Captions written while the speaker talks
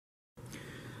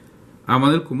I'm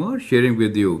Anil Kumar sharing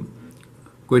with you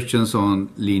questions on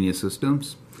linear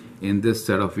systems. In this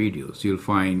set of videos, you'll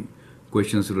find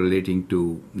questions relating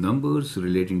to numbers,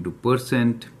 relating to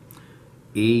percent,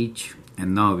 age,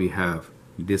 and now we have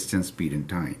distance, speed, and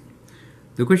time.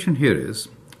 The question here is,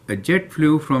 a jet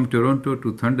flew from Toronto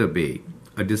to Thunder Bay,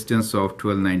 a distance of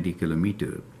 1290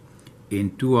 kilometers,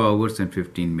 in 2 hours and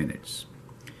 15 minutes.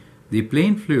 The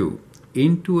plane flew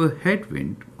into a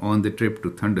headwind on the trip to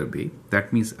Thunder Bay,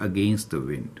 that means against the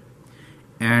wind,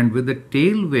 and with a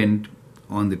tailwind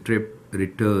on the trip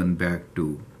return back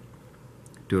to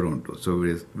Toronto, so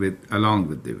along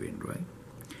with the wind, right?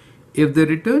 If the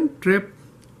return trip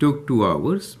took 2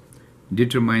 hours,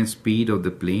 determine speed of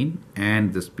the plane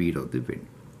and the speed of the wind.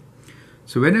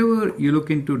 So whenever you look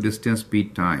into distance,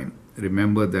 speed, time,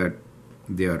 remember that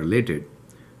they are related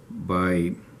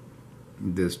by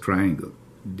this triangle.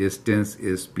 Distance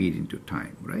is speed into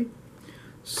time, right?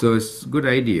 So it's a good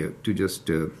idea to just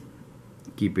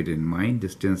keep it in mind.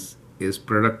 Distance is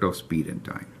product of speed and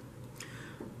time.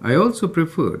 I also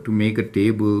prefer to make a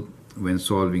table when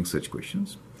solving such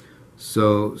questions.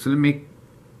 So let's make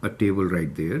a table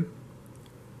right there.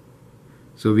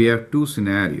 So we have two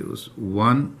scenarios.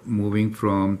 One moving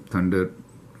from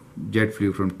jet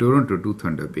flew from Toronto to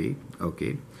Thunder Bay.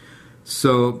 Okay.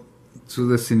 So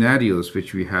the scenarios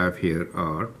which we have here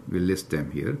are, we'll list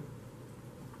them here.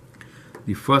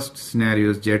 The first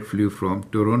scenario is jet flew from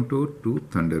Toronto to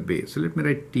Thunder Bay. So let me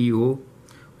write TO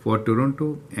for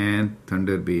Toronto and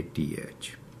Thunder Bay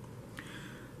TH.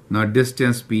 Now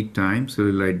distance, speed, time. So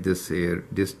we'll write this here,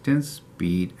 distance,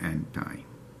 speed, and time.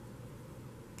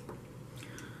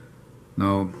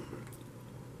 Now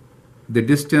the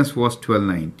distance was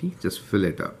 1290, just fill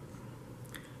it up.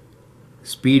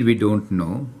 Speed we don't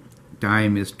know.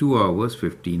 Time is 2 hours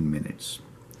 15 minutes.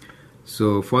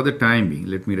 So for the timing,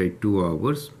 let me write 2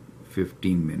 hours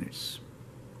 15 minutes.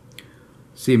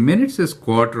 See, minutes is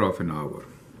quarter of an hour,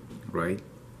 right?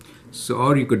 So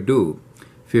or you could do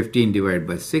 15 divided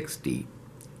by 60,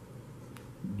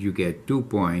 you get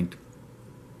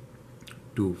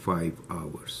 2.25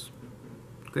 hours.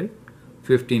 Okay,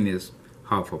 15 is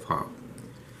half of half.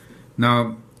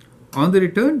 Now on the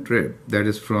return trip, that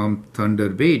is from Thunder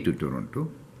Bay to Toronto,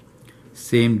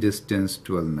 same distance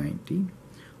 1290,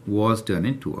 was done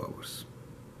in 2 hours.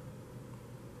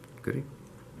 Correct?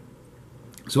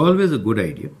 It's always a good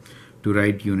idea to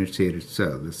write units here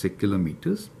itself. Let's say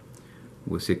kilometers,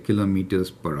 we'll say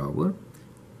kilometers per hour,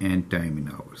 and time in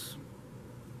hours.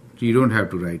 So you don't have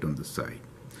to write on the side.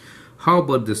 How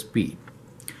about the speed?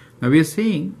 Now we are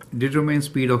saying determine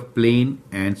speed of plane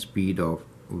and speed of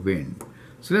wind.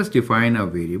 So let's define a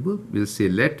variable. We'll say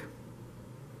let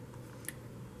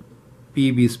P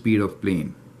be speed of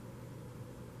plane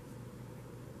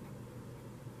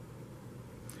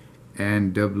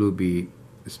and W be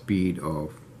speed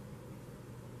of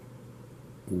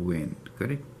wind.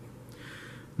 Correct?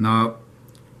 Now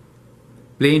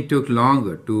plane took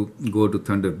longer to go to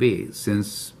Thunder Bay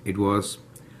since it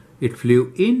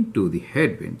flew into the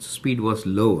headwind, so speed was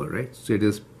lower, right? So it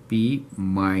is P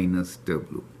minus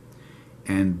W,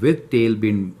 and with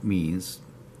tailwind means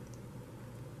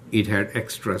it had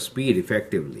extra speed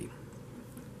effectively,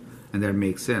 and that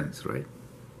makes sense, right?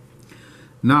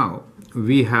 Now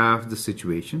we have the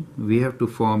situation, we have to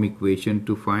form equation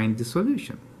to find the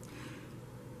solution.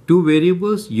 Two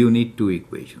variables, you need two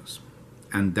equations,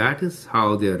 and that is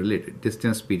how they are related,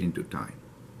 distance, speed into time.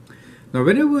 Now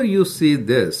whenever you see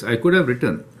this, I could have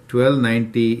written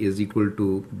 1290 is equal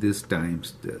to this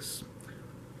times this,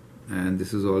 and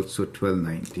this is also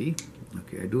 1290.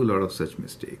 Okay, I do a lot of such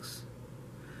mistakes.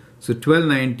 So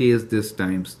 1290 is this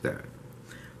times that.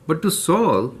 But to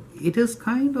solve, it is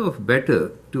kind of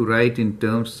better to write in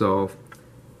terms of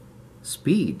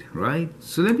speed, right?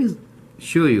 So let me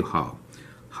show you how.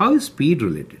 How is speed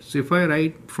related? So if I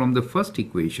write from the first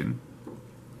equation,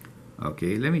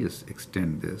 okay, let me just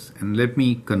extend this and let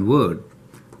me convert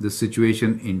the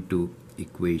situation into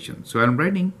equation. So I'm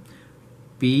writing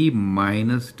P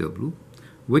minus W,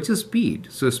 which is speed.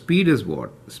 So speed is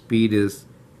what? Speed is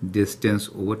distance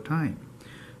over time.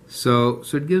 So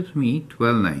it gives me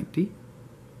 1290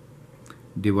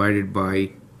 divided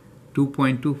by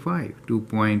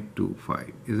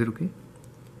 2.25. Is it okay?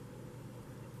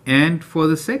 And for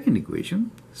the second equation,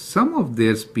 sum of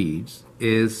their speeds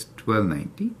is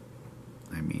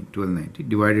 1290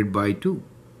 divided by 2.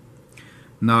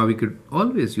 Now we could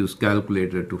always use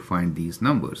calculator to find these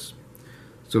numbers.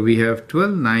 So we have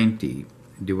 1290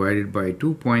 divided by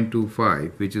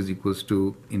 2.25, which is equals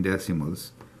to, in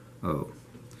decimals,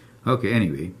 okay,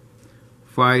 anyway,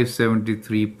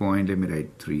 573 point, let me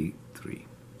write 33.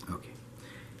 Okay.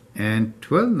 And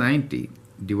 1290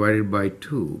 divided by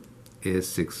 2 is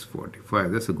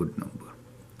 645. That's a good number.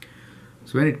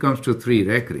 So when it comes to 3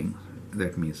 recurring,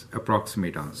 that means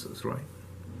approximate answers, right?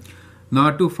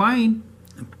 Now to find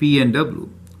P and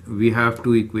W, we have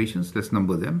 2 equations. Let's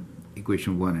number them,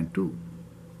 equation 1 and 2.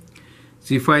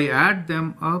 So if I add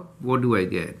them up, what do I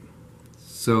get?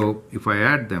 So if I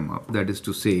add them up, that is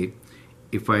to say,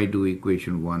 if I do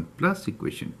equation 1 plus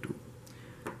equation 2,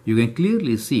 you can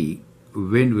clearly see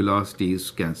wind velocity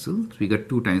is cancelled. We got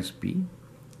 2 times P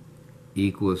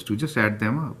equals to, just add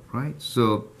them up, right?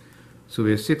 So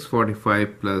we have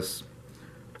 645 plus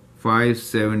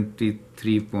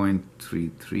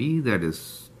 573.33, that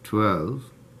is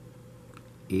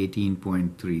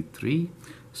 18.33.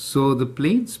 So the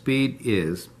plane speed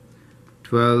is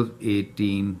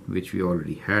 1218, which we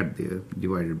already had there,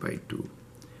 divided by 2,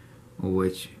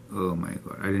 which, oh my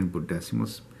god, I didn't put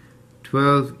decimals.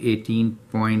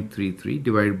 1218.33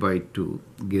 divided by 2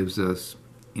 gives us,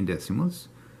 in decimals,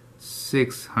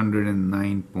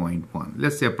 609.1.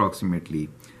 Let's say approximately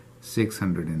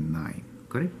 609,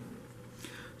 correct?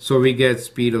 So we get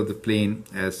speed of the plane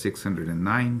as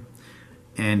 609,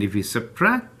 and if we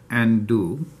subtract and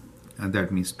do,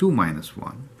 that means 2 minus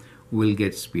 1, we'll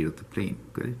get speed of the plane,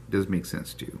 correct? Does make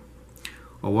sense to you?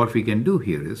 Or what we can do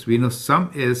here is, we know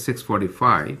sum is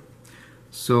 645,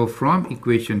 so from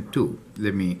equation 2,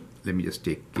 let me just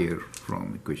take care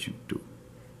from equation 2.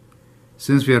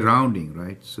 Since we are rounding,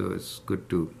 right, so it's good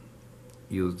to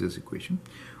use this equation.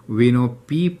 We know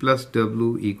P plus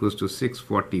W equals to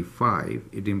 645.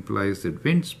 It implies that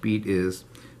wind speed is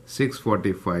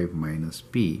 645 minus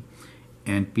P,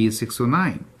 and P is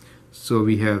 609. So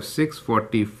we have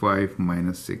 645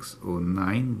 minus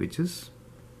 609, which is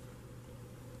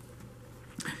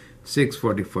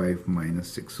 645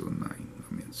 minus 609.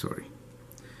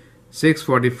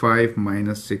 645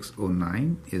 minus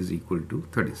 609 is equal to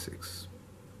 36.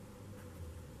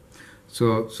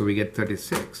 So we get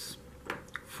 36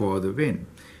 for the wind.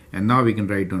 And now we can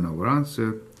write down our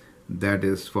answer. That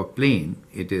is, for plane,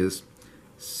 it is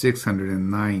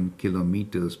 609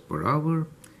 kilometers per hour.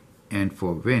 And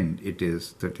for wind, it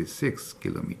is 36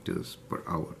 kilometers per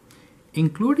hour.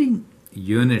 Including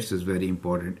units is very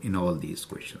important in all these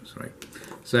questions, right?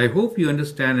 So I hope you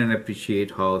understand and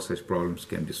appreciate how such problems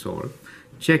can be solved.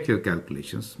 Check your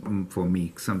calculations. For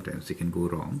me, sometimes they can go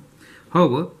wrong.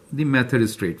 However, the method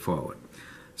is straightforward.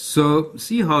 So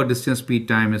see how distance, speed,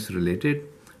 time is related.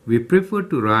 We prefer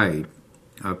to write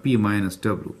P minus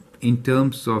W in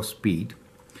terms of speed,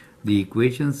 the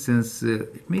equation, since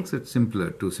it makes it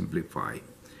simpler to simplify.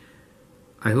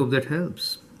 I hope that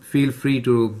helps. Feel free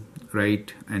to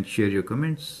write and share your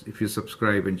comments. If you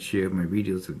subscribe and share my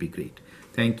videos, it will be great.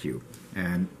 Thank you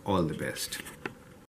and all the best.